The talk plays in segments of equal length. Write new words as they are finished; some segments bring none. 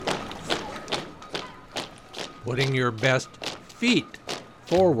putting your best feet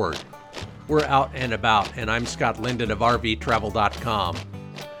forward. We're out and about, and I'm Scott Linden of RVTravel.com.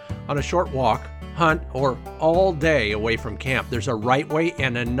 On a short walk, hunt, or all day away from camp, there's a right way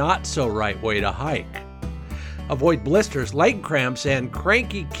and a not so right way to hike. Avoid blisters, leg cramps, and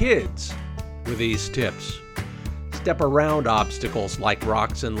cranky kids with these tips. Step around obstacles like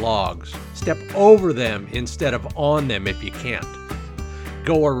rocks and logs. Step over them instead of on them if you can't.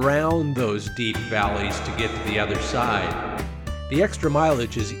 Go around those deep valleys to get to the other side. The extra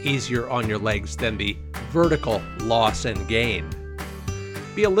mileage is easier on your legs than the vertical loss and gain.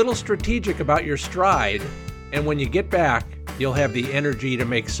 Be a little strategic about your stride, and when you get back, you'll have the energy to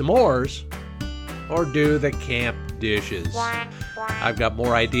make s'mores or do the camp dishes. I've got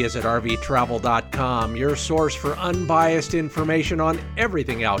more ideas at RVTravel.com, your source for unbiased information on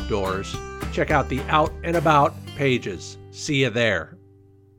everything outdoors. Check out the Out and About pages. See you there.